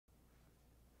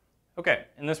Okay,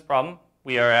 in this problem,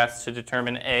 we are asked to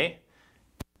determine A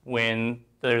when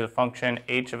there's a function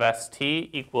h of st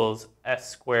equals s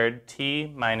squared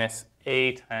t minus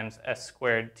a times s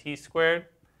squared t squared.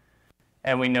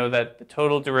 And we know that the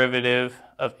total derivative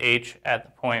of h at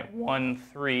the point 1,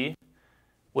 3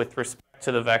 with respect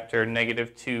to the vector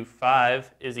negative 2,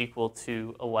 5 is equal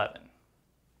to 11.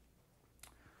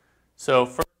 So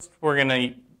first, we're going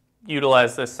to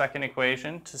utilize this second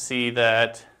equation to see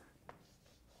that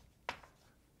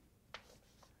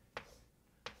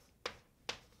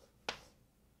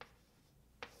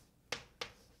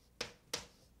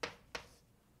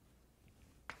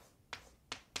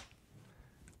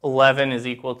 (11) is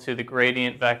equal to the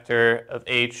gradient vector of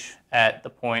h at the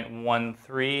point 1,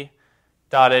 3,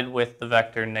 dotted with the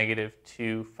vector negative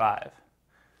 2, 5.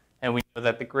 And we know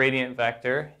that the gradient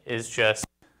vector is just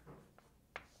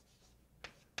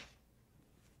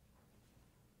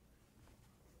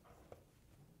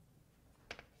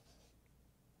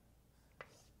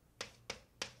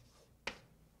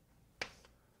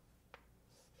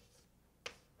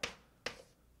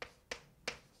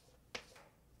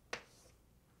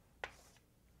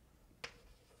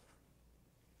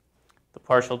the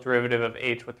partial derivative of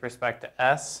h with respect to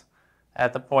s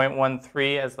at the point 1,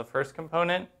 3 as the first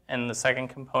component, and the second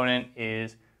component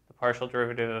is the partial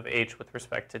derivative of h with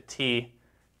respect to t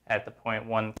at the point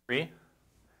 1, 3.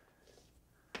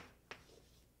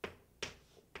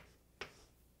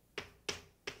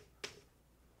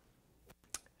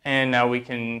 And now we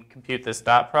can compute this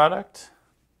dot product.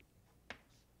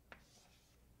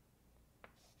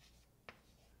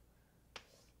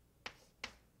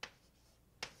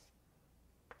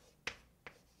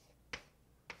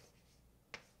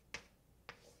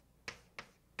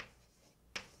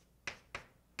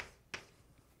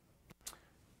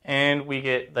 And we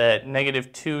get that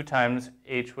negative 2 times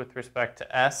h with respect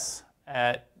to s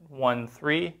at 1,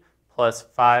 3 plus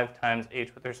 5 times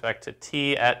h with respect to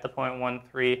t at the point 1,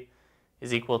 3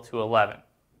 is equal to 11.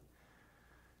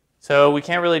 So we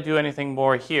can't really do anything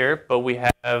more here, but we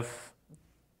have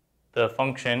the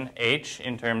function h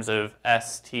in terms of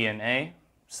s, t, and a.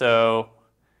 So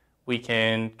we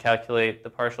can calculate the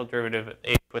partial derivative of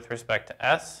h with respect to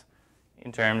s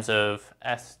in terms of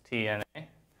s, t, and a.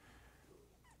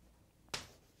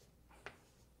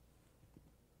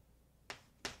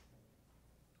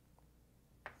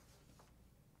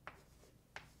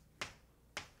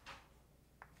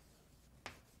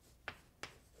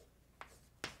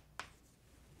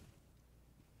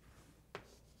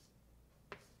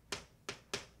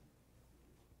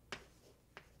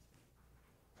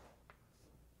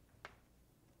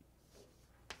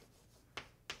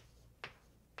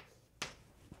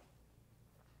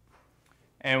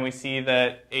 And we see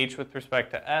that h with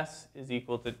respect to s is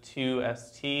equal to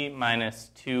 2st minus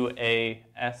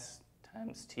 2as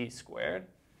times t squared.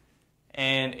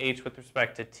 And h with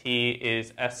respect to t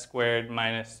is s squared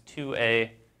minus 2a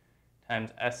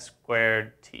times s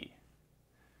squared t.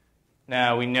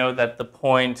 Now we know that the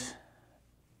point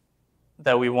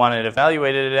that we wanted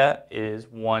evaluated it at is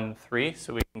 1, 3,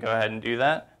 so we can go ahead and do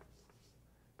that.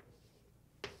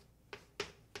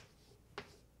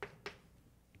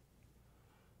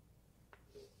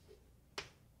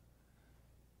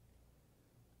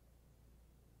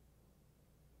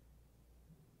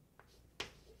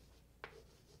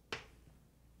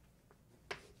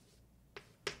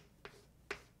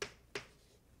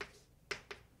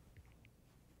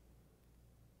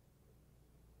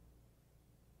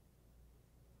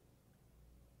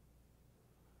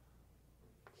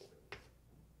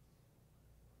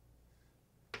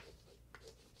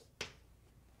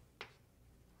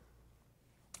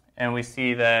 And we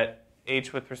see that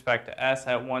h with respect to s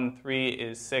at 1, 3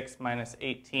 is 6 minus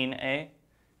 18a,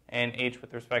 and h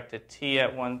with respect to t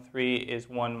at 1, 3 is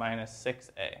 1 minus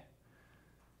 6a.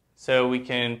 So we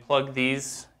can plug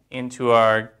these into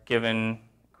our given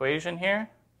equation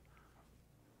here.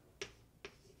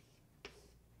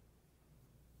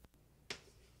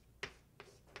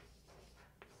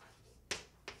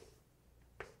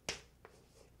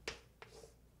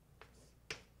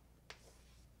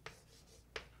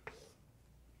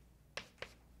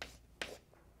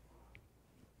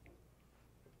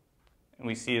 And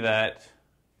we see that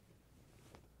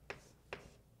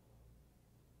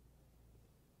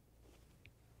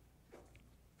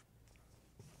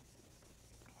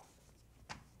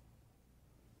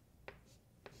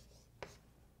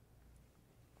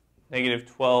negative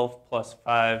 12 plus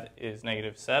 5 is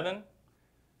negative 7,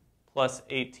 plus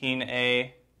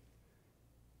 18a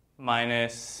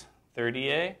minus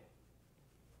 30a.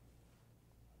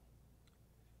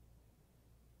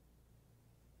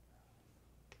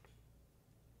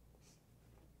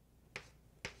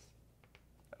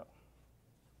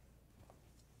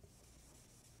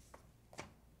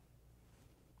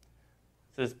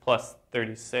 This is plus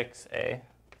 36a.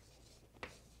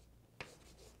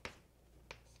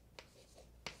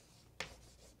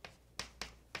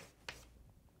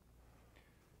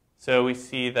 So we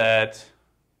see that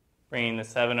bringing the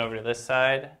 7 over to this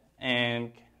side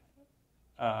and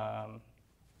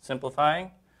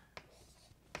simplifying,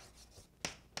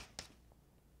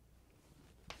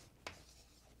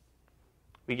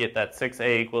 we get that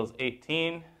 6a equals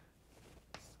 18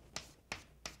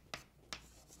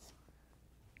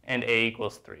 and a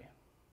equals 3.